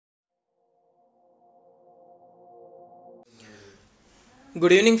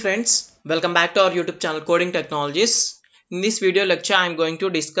Good evening friends, welcome back to our YouTube channel Coding Technologies. In this video lecture I am going to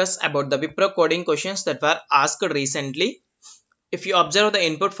discuss about the Wipro coding questions that were asked recently. If you observe the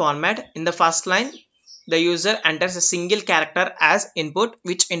input format, in the first line the user enters a single character as input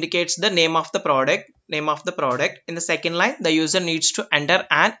which indicates the name of the product. In the second line the user needs to enter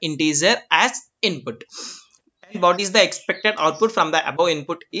an integer as input. And what is the expected output from the above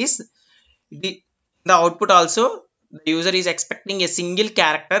input is the output also the user is expecting a single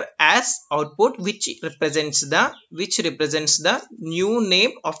character as output which represents the new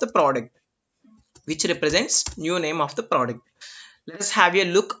name of the product. Let us have a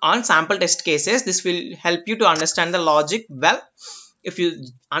look on sample test cases. This will help you to understand the logic well. If you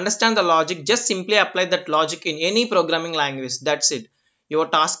understand the logic, just simply apply that logic in any programming language. That's it. Your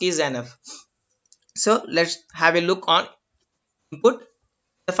task is enough. So let's have a look on input.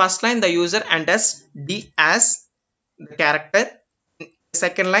 The first line the user enters D as the character. The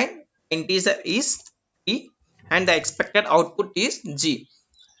second line integer is E and the expected output is G.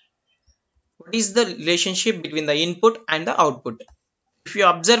 What is the relationship between the input and the output? If you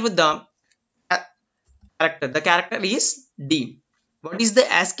observe the character is D. What is the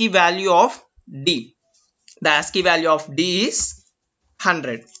ASCII value of D? The ASCII value of D is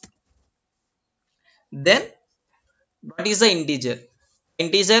 100. Then what is the integer?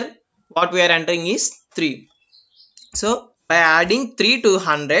 Integer what we are entering is 3. So by adding 3 to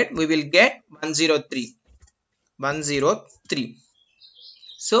 100 we will get 103.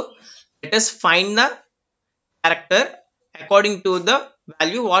 So let us find the character according to the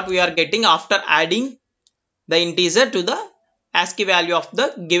value what we are getting after adding the integer to the ASCII value of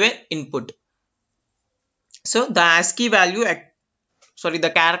the given input. So the ASCII value, the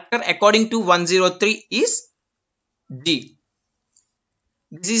character according to 103 is G.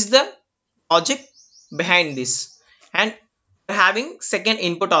 This is the logic behind this. And having second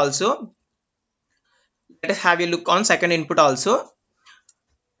input also. Let us have a look on second input also.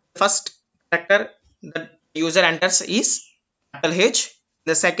 First character the user enters is capital H.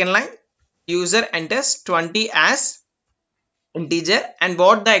 The second line user enters 20 as integer and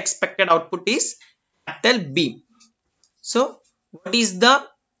what the expected output is capital B. So what is the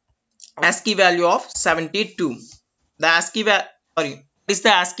ASCII value of 72? The ASCII value, what is the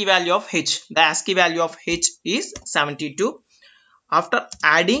ASCII value of H? The ASCII value of H is 72. After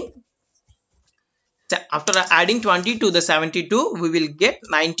adding 20 to the 72 we will get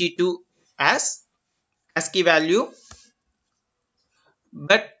 92 as ASCII value.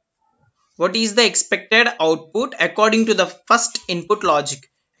 But what is the expected output according to the first input logic?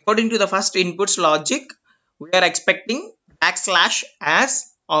 According to the first input's logic we are expecting backslash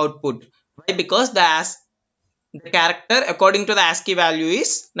as output. Why? Because the character according to the ASCII value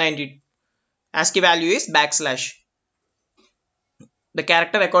is 90. ASCII value is backslash. The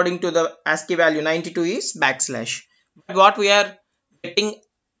character according to the ASCII value 92 is backslash. But what we are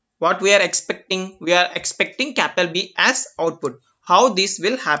expecting, we are expecting capital B as output. How this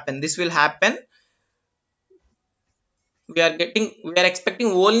will happen? This will happen. We are expecting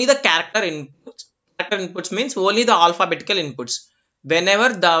only the character inputs. Character inputs means only the alphabetical inputs. Whenever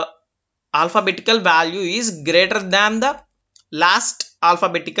the alphabetical value is greater than the last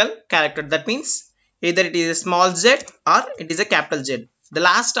alphabetical character, that means either it is a small z or it is a capital Z. The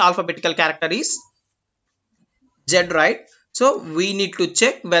last alphabetical character is Z, right? So we need to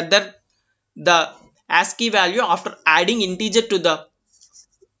check whether the ASCII value after adding integer to the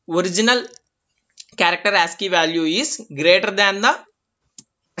original character ASCII value is greater than the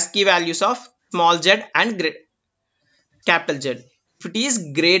ASCII values of small z and capital Z. If it is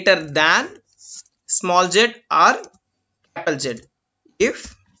greater than small z or capital Z,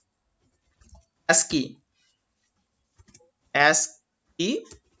 if ASCII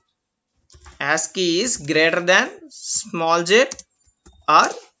is greater than small z or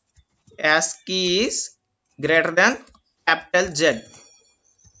ASCII is greater than capital Z,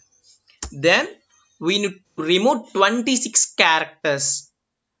 then we need to remove 26 characters.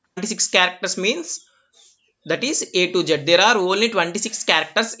 26 characters means that is A to Z. There are only 26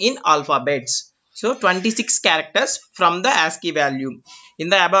 characters in alphabets. So 26 characters from the ASCII value. In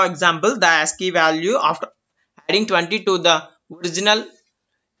the above example, the ASCII value after adding 20 to the original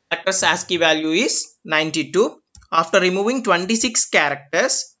character's ASCII value is 92. After removing 26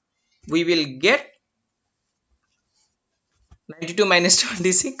 characters, we will get 92 minus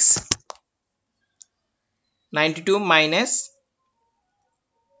 26. 92 minus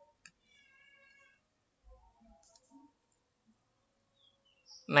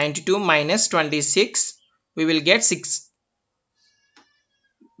 26, we will get 6.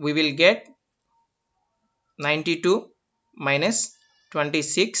 We will get 92 minus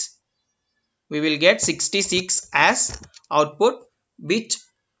 26, we will get 66 as output, which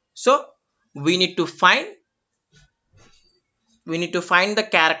so we need to find the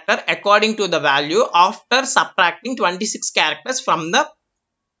character according to the value after subtracting 26 characters from the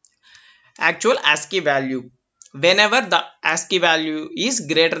actual ASCII value whenever the ASCII value is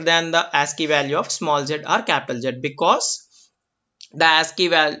greater than the ASCII value of small z or capital Z, because the ASCII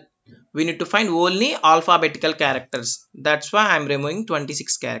value we need to find only alphabetical characters. That's why I'm removing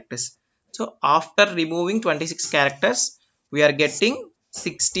 26 characters. So after removing 26 characters, we are getting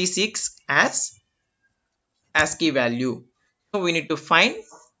 66 as ASCII value. So we need to find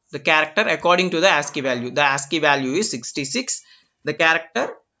the character according to the ASCII value. The ASCII value is 66. The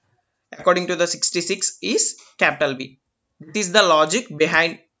character according to the 66 is capital B. This is the logic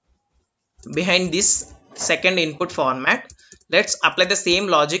behind this second input format. Let's apply the same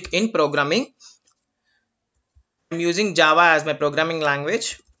logic in programming. I'm using Java as my programming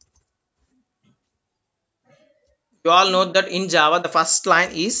language. You all know that in Java the first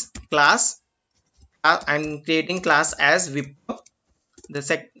line is class. I'm creating class as Wipro.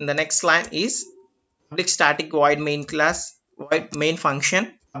 The next line is public static void main class, void main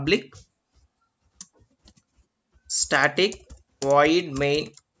function, public static void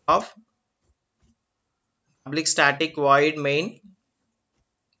main of public static void main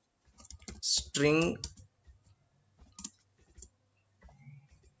string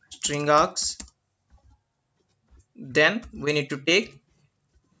args. Then we need to take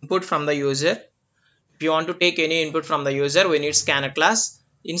input from the user. If you want to take any input from the user, we need scanner class.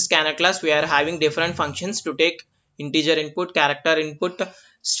 In scanner class, we are having different functions to take integer input, character input,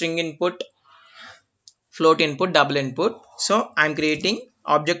 string input, float input, double input. So I'm creating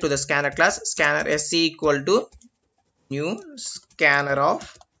object to the scanner class. Scanner sc equal to new scanner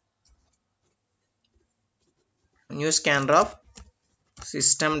of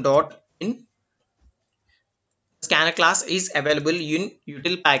system dot in. Scanner class is available in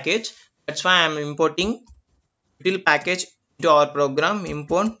util package. That's why I'm importing util package into our program.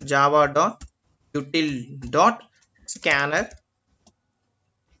 Import java.util.scanner.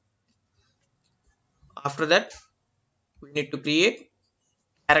 After that, we need to create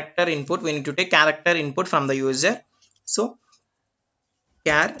character input. We need to take character input from the user. So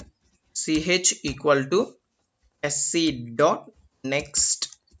char ch equal to sc dot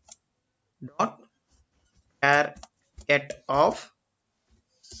next dot caret of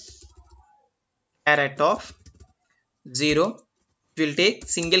 0. It will take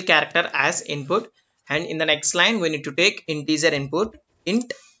single character as input, and in the next line we need to take integer input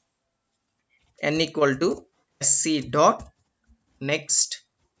int n equal to sc dot next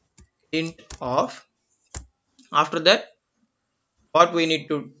int of. After that, what we need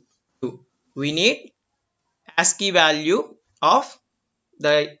to do, we need ASCII value of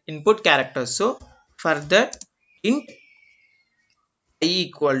the input character. So for that, int I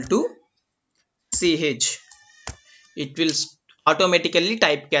equal to ch. It will automatically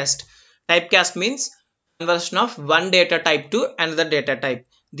typecast. Typecast means conversion of one data type to another data type.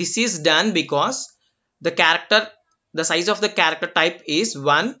 This is done because the size of the character type is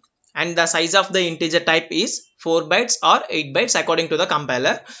 1 and the size of the integer type is 4 bytes or 8 bytes according to the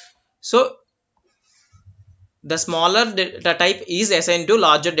compiler. So the smaller data type is assigned to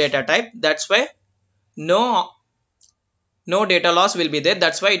larger data type. That's why no data loss will be there.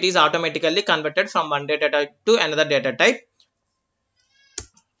 That's why it is automatically converted from one data type to another data type,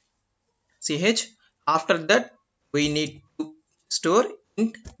 ch. After that, we need to store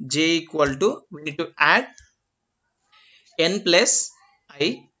int j equal to, we need to add n plus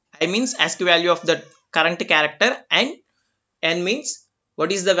I. I means ASCII value of the current character, and n means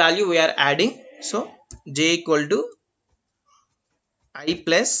what is the value we are adding. So j equal to I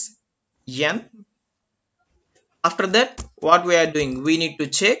plus n. After that, what we are doing, we need to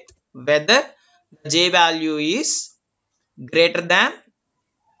check whether the j value is greater than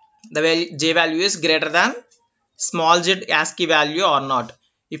small z ASCII value or not.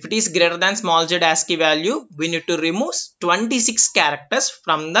 If it is greater than small z ASCII value, we need to remove 26 characters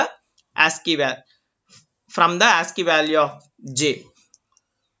from the ASCII value of j.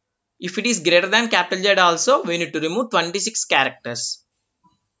 If it is greater than capital Z also, we need to remove 26 characters.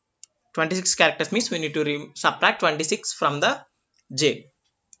 26 characters means we need to subtract 26 from the j.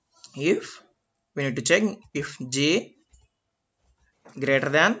 If we need to check if j greater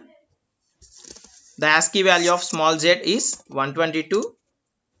than the ASCII value of small z is 122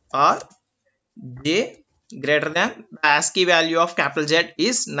 or j greater than the ASCII value of capital Z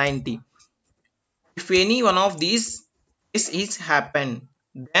is 90. If any one of these is happened,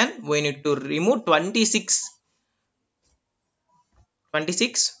 then we need to remove 26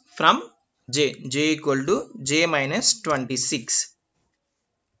 26 from j equal to j minus 26.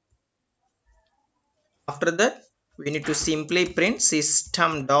 After that, we need to simply print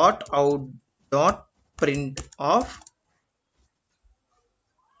system dot out dot print of.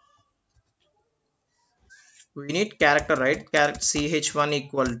 We need character, right? ch1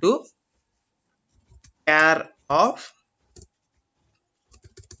 equal to char of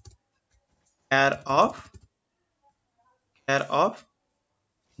char of char of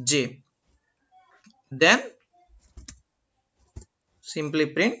j. Then simply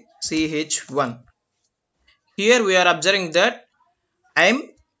print ch1. Here we are observing that I'm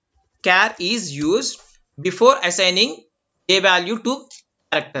char is used before assigning j value to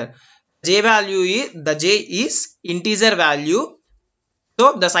character. J is integer value.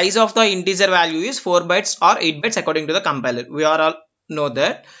 So the size of the integer value is 4 bytes or 8 bytes according to the compiler. We are all know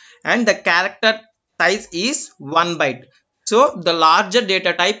that. And the character size is 1 byte. So the larger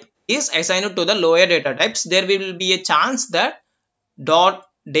data type is assigned to the lower data types. There will be a chance that dot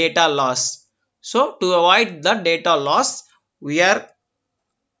data loss. So to avoid the data loss, we are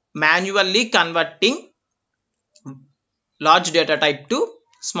manually converting large data type to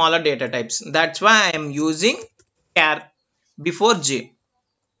smaller data types. That's why I am using char before j.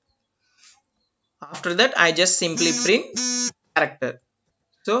 After that, I just simply print character.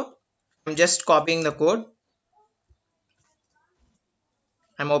 So I'm just copying the code.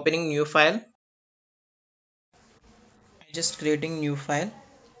 I'm opening new file. I'm just creating new file.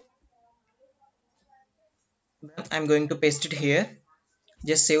 Then I'm going to paste it here.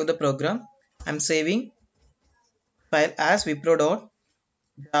 Just save the program. I'm saving file as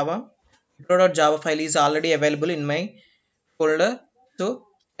wipro.java. Wipro.java file is already available in my folder. So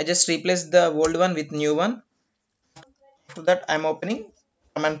I just replace the old one with new one. After that, I'm opening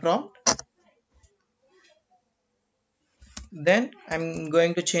command prompt. Then I'm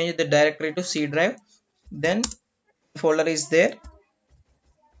going to change the directory to C drive. Then folder is there.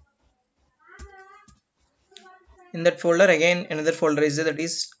 In that folder again another folder is there, that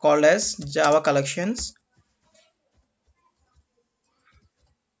is called as Java collections.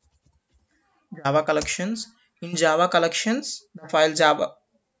 In Java collections, the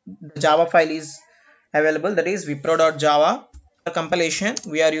Java file is available, that is wipro.java. For compilation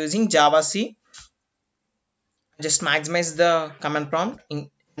we are using Java C. Just maximize the command prompt and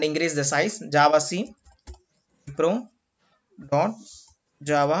increase the size. Java C wipro.java.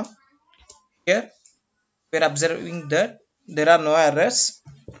 Here we are observing that there are no errors.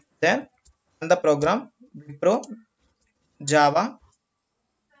 Then run the program wipro java.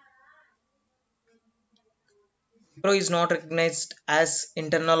 Wipro is not recognized as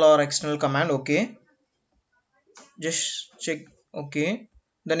internal or external command. Okay, just check. Okay,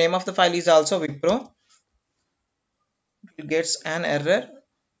 the name of the file is also wipro. It gets an error.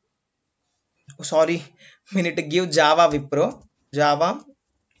 Oh, sorry, we need to give java wipro.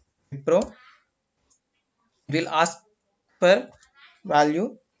 Will ask for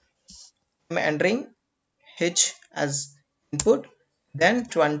value. I'm entering h as input, then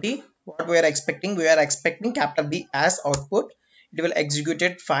 20. What we are expecting? We are expecting capital B as output. It will execute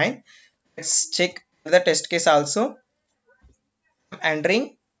it fine. Let's check the test case also. I'm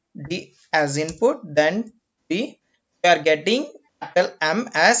entering D as input, then D. We are getting capital M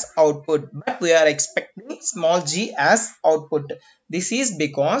as output, but we are expecting small g as output. This is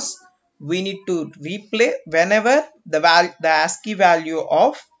because we need to replay whenever the ASCII value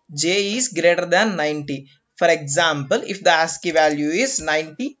of j is greater than 90. For example, if the ASCII value is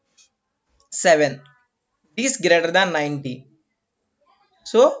 97, it is greater than 90.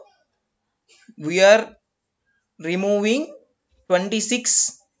 So we are removing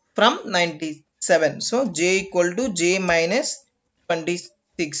 26 from 97. So j equal to j minus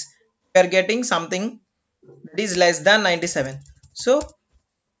 26. We are getting something that is less than 97. So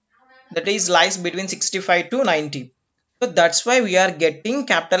that is lies between 65 to 90. So that's why we are getting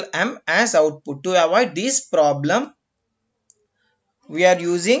capital M as output. To avoid this problem, we are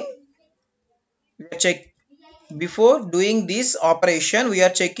check before doing this operation. We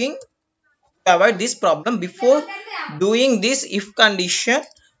are checking to avoid this problem. Before doing this if condition,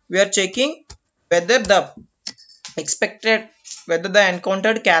 we are checking whether the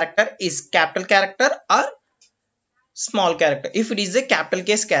encountered character is capital character or small character. If it is a capital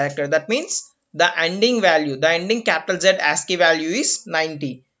case character, that means the ending capital Z ASCII value is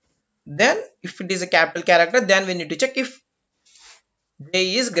 90. Then if it is a capital character, then we need to check if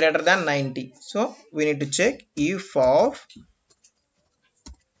j is greater than 90. So we need to check if of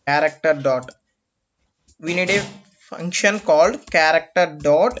character dot. We need a function called character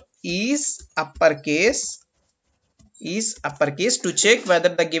dot is uppercase is uppercase to check whether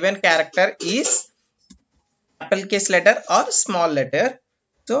the given character is capital case letter or small letter.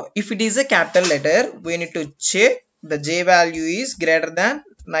 So if it is a capital letter, we need to check the J value is greater than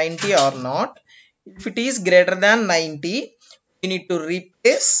 90 or not. If it is greater than 90, we need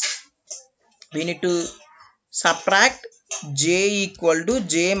to subtract J equal to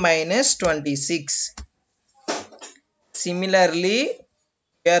J minus 26. Similarly,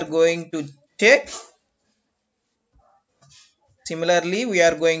 we are going to check.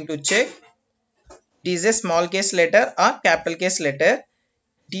 It is a small case letter or capital case letter.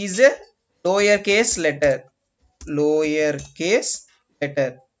 It is a lowercase letter. Lowercase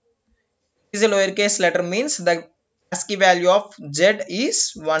letter. It is a lowercase letter means the ASCII value of Z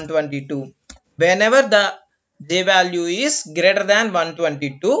is 122. Whenever the J value is greater than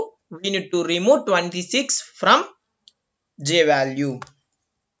 122, we need to remove 26 from J value.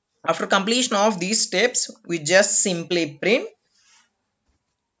 After completion of these steps, we just simply print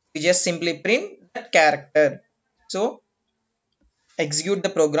that character. So execute the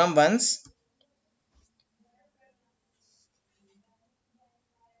program once.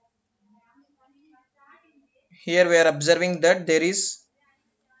 Here we are observing that there is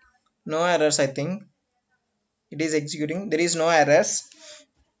no errors. I think it is executing. There is no errors.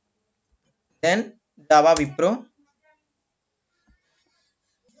 Then Java Wipro.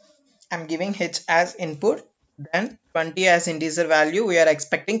 I'm giving H as input. Then 20 as integer value. We are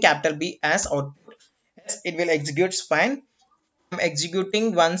expecting capital B as output. Yes, it will execute fine. I'm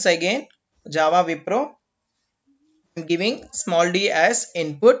executing once again Java Wipro. I'm giving small d as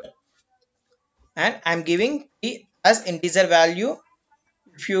input and I'm giving t as integer value.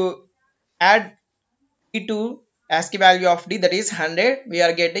 If you add t to ASCII value of d, that is 100, we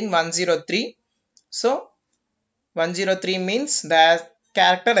are getting 103. So 103 means the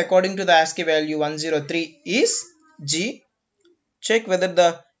character according to the ASCII value 103 is G. Check whether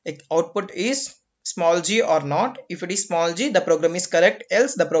the output is small g or not. If it is small g, the program is correct,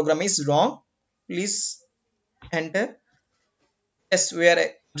 else the program is wrong. Please enter. Yes, we are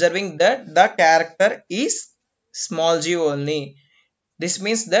observing that the character is small g only. This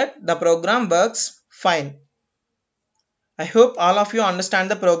means that the program works fine. I hope all of you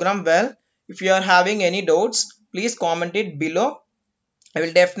understand the program well. If you are having any doubts, please comment it below. I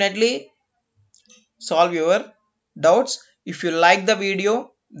will definitely solve your doubts. If you like the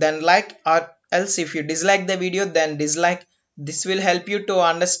video, then like, or else if you dislike the video, then dislike. This will help you to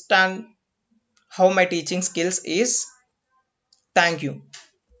understand how my teaching skills is. Thank you.